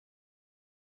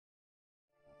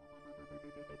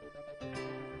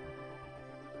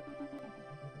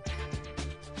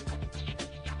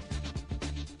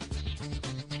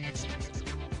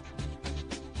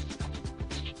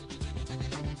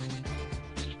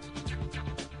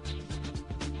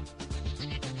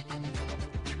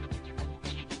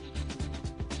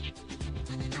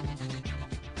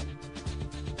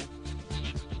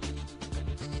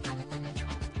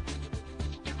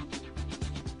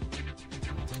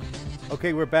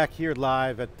Okay, we're back here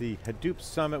live at the Hadoop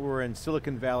Summit. We're in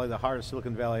Silicon Valley, the heart of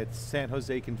Silicon Valley. It's San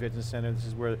Jose Convention Center. This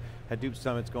is where Hadoop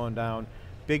Summit's going down.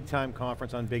 Big time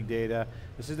conference on big data.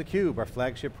 This is theCUBE, our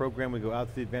flagship program. We go out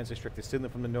to the events, extract the signal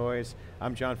from the noise.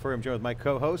 I'm John Furrier, I'm joined with my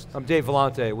co-host. I'm Dave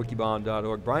Vellante,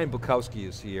 wikibon.org. Brian Bulkowski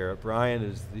is here. Brian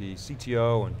is the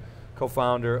CTO and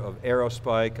co-founder of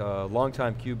Aerospike, a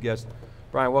longtime CUBE guest.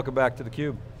 Brian, welcome back to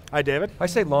theCUBE. Hi, David. I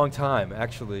say long time,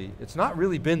 actually. It's not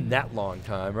really been that long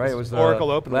time, right? It was Oracle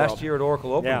Open World. Last year at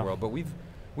Oracle Open World, but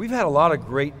we've had a lot of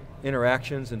great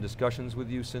interactions and discussions with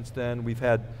you since then. We've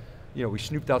had, we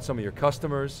snooped out some of your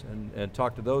customers and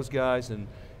talked to those guys, and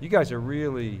you guys are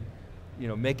really,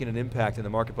 making an impact in the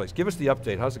marketplace. Give us the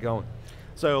update, how's it going?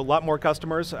 So a lot more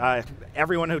customers.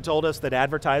 Everyone who told us that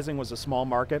advertising was a small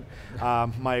market,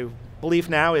 my belief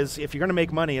now is if you're going to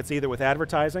make money, it's either with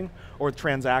advertising or with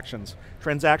transactions.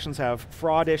 Transactions have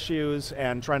fraud issues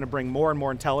and trying to bring more and more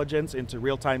intelligence into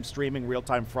real-time streaming,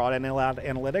 real-time fraud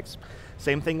analytics.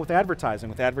 Same thing with advertising.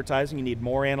 With advertising, you need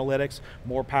more analytics,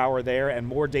 more power there, and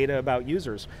more data about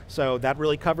users. So that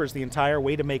really covers the entire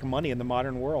way to make money in the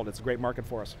modern world. It's a great market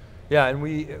for us. Yeah, and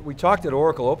we talked at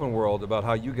Oracle Open World about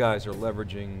how you guys are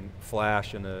leveraging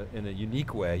Flash in a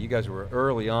unique way. You guys were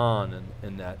early on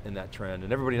in that trend,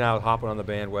 and everybody now is hopping on the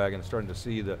bandwagon and starting to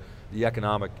see the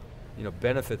economic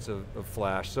benefits of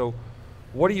Flash. So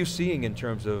what are you seeing in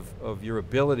terms of your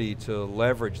ability to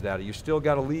leverage that? Are you still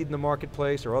got a lead in the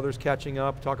marketplace, or others catching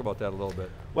up? Talk about that a little bit.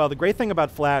 Well, the great thing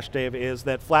about Flash, Dave, is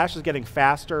that Flash is getting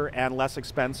faster and less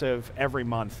expensive every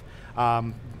month.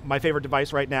 My favorite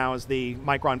device right now is the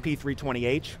Micron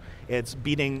P320H. It's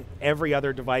beating every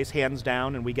other device hands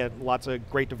down, and we get lots of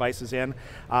great devices in.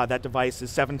 That device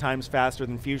is 7 times faster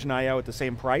than Fusion IO at the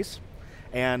same price.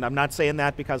 And I'm not saying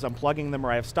that because I'm plugging them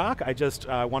or I have stock, I just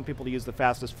want people to use the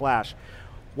fastest Flash.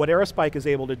 What Aerospike is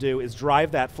able to do is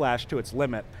drive that Flash to its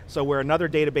limit. So where another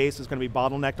database is going to be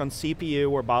bottlenecked on CPU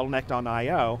or bottlenecked on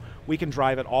IO, we can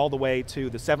drive it all the way to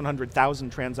the 700,000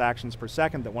 transactions per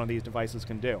second that one of these devices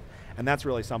can do. And that's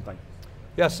really something.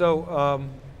 Yeah, so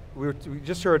we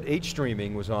just heard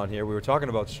H-streaming was on here. We were talking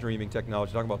about streaming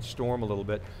technology, talking about Storm a little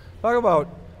bit. Talk about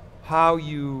how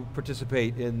you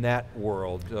participate in that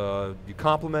world. You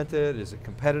complement it, is it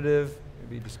competitive?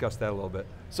 Maybe discuss that a little bit.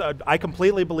 So I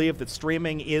completely believe that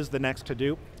streaming is the next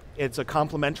Hadoop. It's a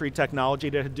complementary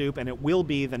technology to Hadoop, and it will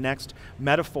be the next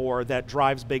metaphor that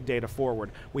drives big data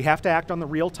forward. We have to act on the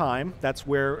real time, that's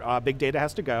where big data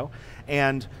has to go,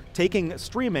 and taking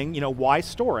streaming, why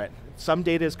store it? Some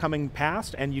data is coming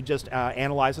past and you just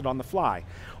analyze it on the fly.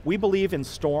 We believe in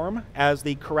Storm as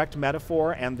the correct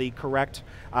metaphor and the correct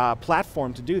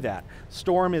platform to do that.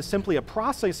 Storm is simply a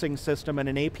processing system and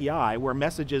an API where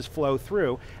messages flow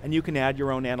through and you can add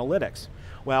your own analytics.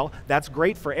 Well, that's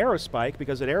great for Aerospike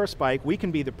because at Aerospike we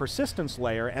can be the persistence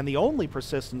layer and the only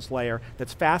persistence layer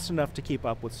that's fast enough to keep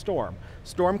up with Storm.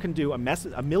 Storm can do a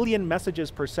million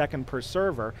messages per second per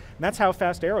server, and that's how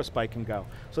fast Aerospike can go.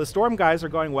 So the Storm guys are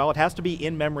going, well, it has to be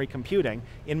in-memory computing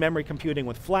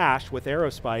with Flash, with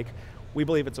Aerospike. We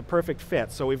believe it's a perfect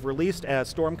fit. So we've released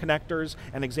Storm connectors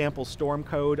and example Storm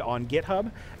code on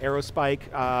GitHub.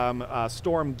 Aerospike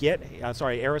Storm Git,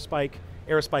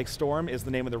 Aerospike Storm is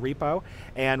the name of the repo,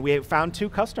 and we have found 2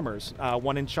 customers,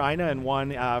 one in China and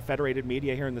one Federated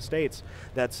Media here in the States,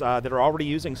 that are already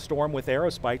using Storm with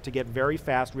Aerospike to get very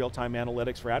fast real-time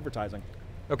analytics for advertising.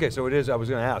 Okay, so it is, I was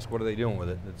going to ask, what are they doing with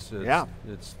it?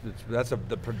 That's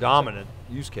the predominant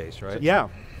use case, right? Yeah.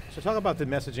 So talk about the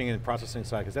messaging and processing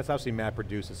side, because that's obviously map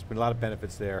reduced. There's been a lot of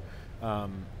benefits there.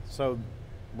 So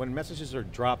when messages are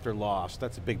dropped or lost,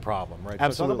 that's a big problem, right?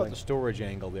 Absolutely. So talk about the storage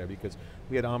angle there, because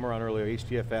we had Amar on earlier,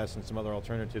 HDFS and some other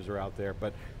alternatives are out there,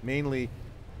 but mainly,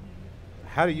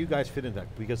 how do you guys fit into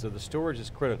that? Because the storage is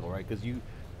critical, right? Because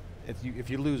if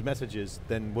you lose messages,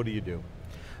 then what do you do?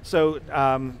 So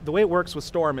the way it works with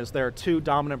Storm is there are 2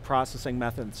 dominant processing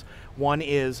methods. One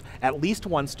is at least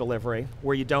once delivery,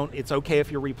 where it's okay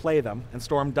if you replay them, and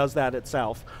Storm does that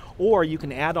itself. Or you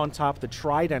can add on top the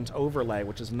Trident overlay,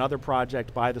 which is another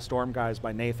project by the Storm guys,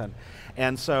 by Nathan.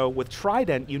 And so with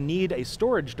Trident, you need a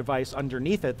storage device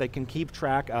underneath it that can keep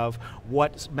track of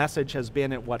what message has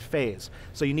been at what phase.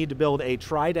 So you need to build a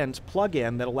Trident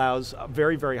plugin that allows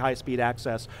very, very high speed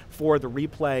access for the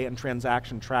replay and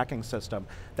transaction tracking system.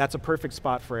 That's a perfect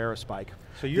spot for Aerospike.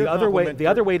 So the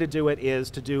other way to do it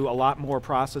is to do a lot more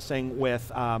processing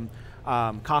with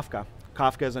Kafka.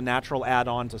 Kafka is a natural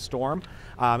add-on to Storm,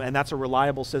 and that's a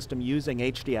reliable system using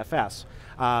HDFS.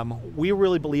 We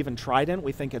really believe in Trident.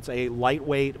 We think it's a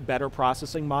lightweight, better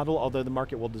processing model, although the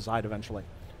market will decide eventually.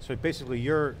 So basically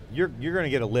you're going to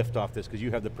get a lift off this because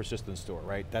you have the persistent store,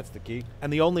 right? That's the key?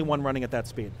 And the only one running at that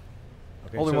speed.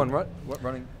 Okay, Only so one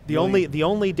running? The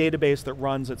only database that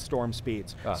runs at storm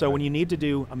speeds. So right. when you need to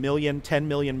do 1 million, 10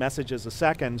 million messages a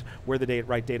second, we're the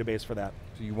right database for that.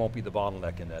 So you won't be the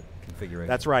bottleneck in that configuration.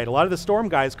 That's right. A lot of the storm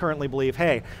guys currently believe,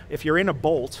 hey, if you're in a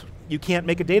bolt, you can't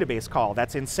make a database call.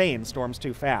 That's insane. Storm's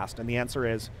too fast. And the answer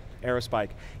is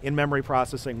Aerospike, in-memory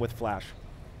processing with Flash.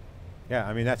 Yeah,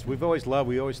 I mean, we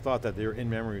always thought that their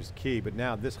in-memory is key, but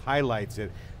now this highlights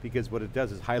it, because what it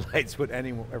does is highlights what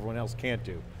everyone else can't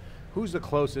do. Who's the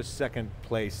closest second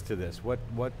place to this? What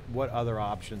other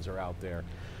options are out there?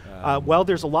 Well,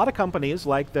 there's a lot of companies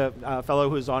like the fellow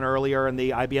who was on earlier, and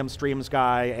the IBM Streams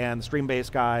guy, and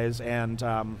Streambase guys, and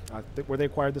were they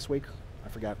acquired this week? I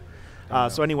forget.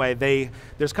 So anyway,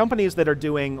 there's companies that are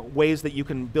doing ways that you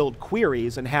can build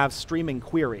queries and have streaming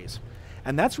queries.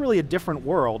 And that's really a different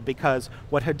world, because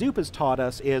what Hadoop has taught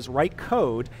us is write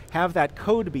code, have that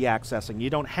code be accessing. You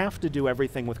don't have to do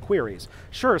everything with queries.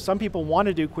 Sure, some people want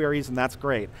to do queries, and that's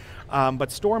great.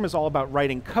 But Storm is all about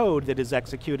writing code that is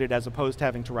executed as opposed to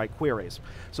having to write queries.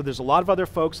 So there's a lot of other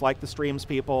folks like the Streams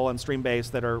people and Streambase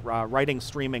that are writing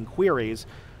streaming queries.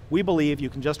 We believe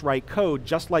you can just write code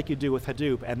just like you do with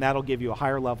Hadoop, and that'll give you a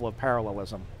higher level of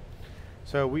parallelism.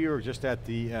 So we were just at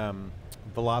the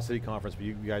Velocity conference, but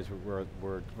you guys were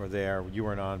there. You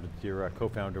weren't on, but your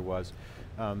co-founder was.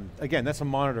 Again, that's a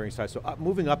monitoring side. So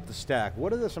moving up the stack,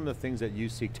 what are some of the things that you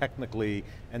see technically,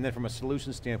 and then from a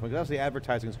solution standpoint? Because obviously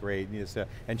advertising is great,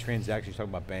 and transactions, talking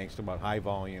about banks, talking about high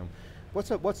volume.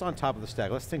 What's on top of the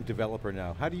stack? Let's think developer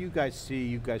now. How do you guys see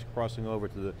you guys crossing over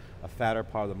to a fatter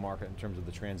part of the market in terms of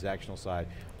the transactional side?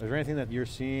 Is there anything that you're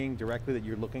seeing directly that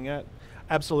you're looking at?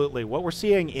 Absolutely. What we're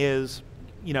seeing is,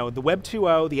 the Web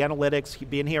 2.0, the analytics,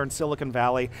 being here in Silicon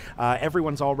Valley,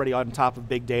 everyone's already on top of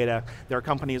big data. There are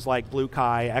companies like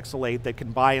Bluekai, Exalate that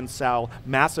can buy and sell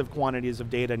massive quantities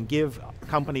of data and give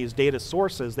companies data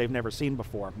sources they've never seen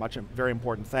before, very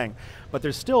important thing. But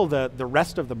there's still the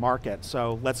rest of the market.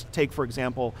 So let's take, for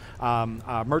example,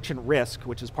 merchant risk,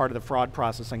 which is part of the fraud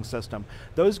processing system.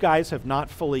 Those guys have not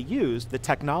fully used the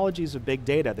technologies of big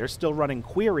data. They're still running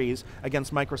queries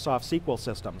against Microsoft SQL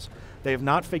systems. They have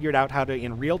not figured out how to,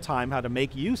 in real time, how to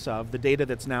make use of the data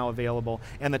that's now available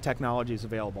and the technologies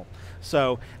available.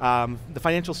 So the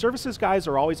financial services guys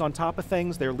are always on top of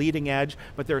things, they're leading edge,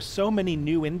 but there are so many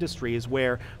new industries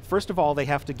where, first of all, they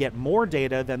have to get more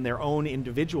data than their own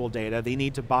individual data. They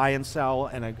need to buy and sell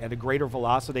at a greater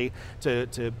velocity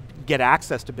to get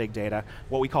access to big data,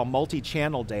 what we call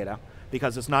multi-channel data,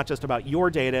 because it's not just about your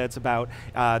data, it's about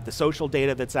the social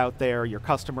data that's out there, your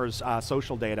customers'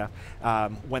 social data,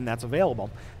 when that's available.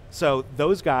 So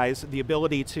those guys, the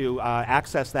ability to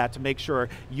access that to make sure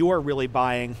you're really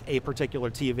buying a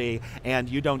particular TV and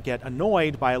you don't get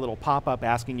annoyed by a little pop-up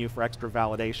asking you for extra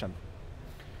validation.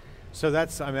 So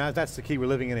that's the key. We're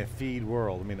living in a feed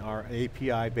world. I mean, our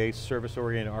API-based,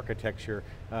 service-oriented architecture.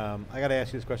 I got to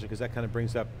ask you this question because that kind of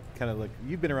brings up,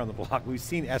 you've been around the block. We've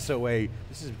seen SOA.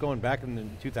 This is going back in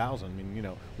 2000. I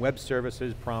mean, web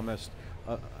services promised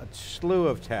a slew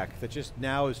of tech that just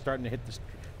now is starting to hit the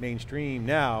mainstream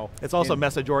now. It's also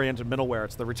message-oriented middleware.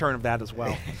 It's the return of that as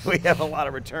well. We have a lot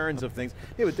of returns of things.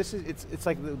 Yeah, but it's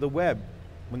like the web,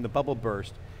 when the bubble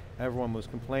burst. Everyone was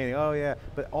complaining, oh yeah,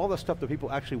 but all the stuff that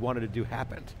people actually wanted to do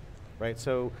happened, right?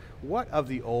 So what of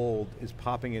the old is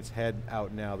popping its head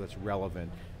out now that's relevant?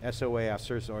 SOA,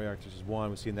 service-oriented architecture is one.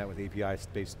 We've seen that with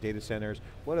API-based data centers.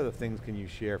 What other things can you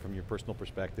share from your personal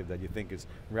perspective that you think is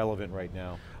relevant right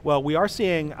now? Well, we are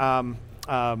seeing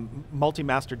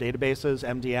multi-master databases,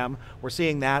 MDM. We're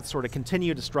seeing that sort of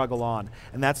continue to struggle on,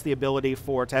 and that's the ability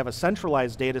to have a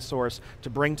centralized data source to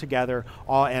bring together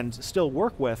and still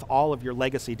work with all of your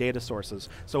legacy data sources.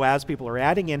 So as people are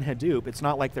adding in Hadoop, it's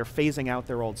not like they're phasing out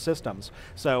their old systems.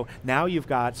 So now you've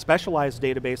got specialized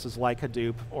databases like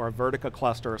Hadoop or a Vertica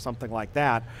cluster or something like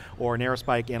that, or an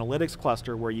Aerospike analytics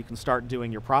cluster where you can start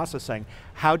doing your processing.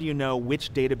 How do you know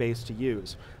which database to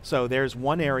use? So there's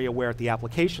one area where at the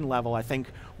application level, I think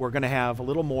we're going to have a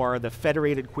little more of the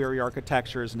federated query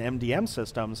architectures and MDM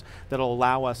systems that'll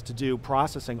allow us to do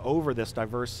processing over this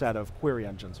diverse set of query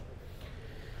engines.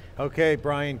 Okay,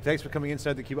 Brian, thanks for coming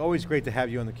inside theCUBE. Always great to have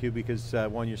you on theCUBE because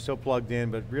one, you're so plugged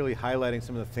in, but really highlighting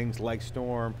some of the things like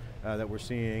Storm that we're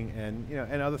seeing, and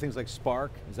and other things like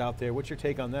Spark is out there. What's your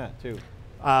take on that too?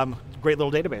 Great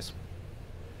little database.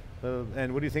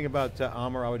 And what do you think about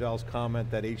Amr Awadal's comment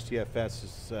that HDFS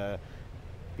is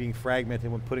being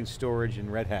fragmented when putting storage in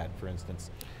Red Hat, for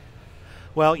instance?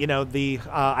 Well, you know,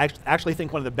 I actually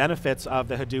think one of the benefits of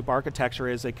the Hadoop architecture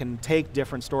is it can take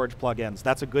different storage plugins.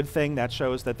 That's a good thing. That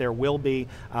shows that there will be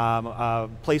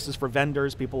places for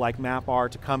vendors, people like MapR,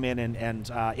 to come in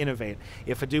and innovate.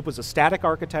 If Hadoop was a static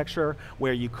architecture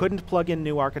where you couldn't plug in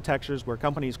new architectures, where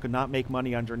companies could not make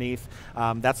money underneath,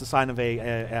 that's a sign of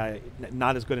a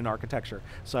not as good an architecture.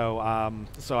 So,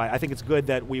 I think it's good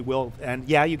that we will, and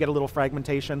yeah, you get a little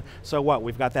fragmentation. So what?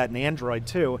 We've got that in Android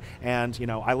too, and you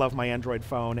know, I love my Android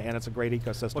phone, and it's a great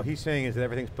ecosystem. What he's saying is that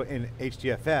everything's put in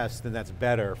HDFS, then that's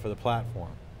better for the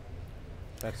platform.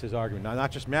 That's his argument.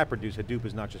 Not just MapReduce. Hadoop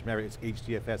is not just MapReduce, it's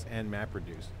HDFS and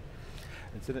MapReduce.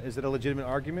 Is it a legitimate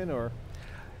argument, or?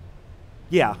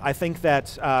 Yeah, I think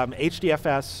that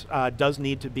HDFS does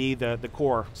need to be the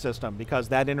core system, because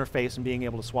that interface and being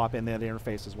able to swap in that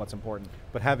interface is what's important.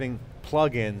 But having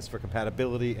plugins for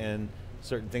compatibility and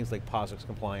certain things like POSIX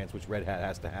compliance, which Red Hat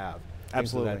has to have.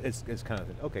 Absolutely. It's kind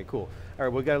of, okay, cool. All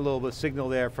right, we got a little bit of signal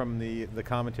there from the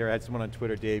commentary. I had someone on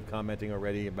Twitter, Dave, commenting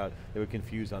already about they were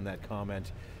confused on that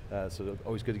comment. So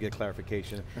always good to get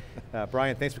clarification.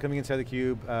 Brian, thanks for coming inside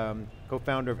theCUBE.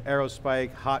 Co-founder of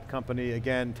Aerospike, hot company.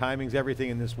 Again, timing's everything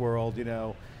in this world, you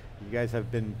know. You guys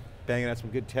have been banging out some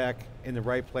good tech in the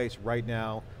right place right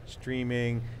now.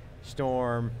 Streaming,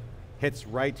 Storm, hits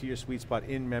right to your sweet spot,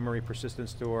 in-memory, persistent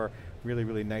store. Really,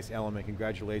 really nice element.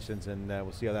 Congratulations, and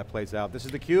we'll see how that plays out. This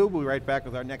is theCUBE. We'll be right back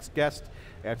with our next guest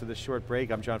after this short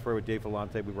break. I'm John Furrier with Dave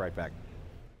Vellante. We'll be right back.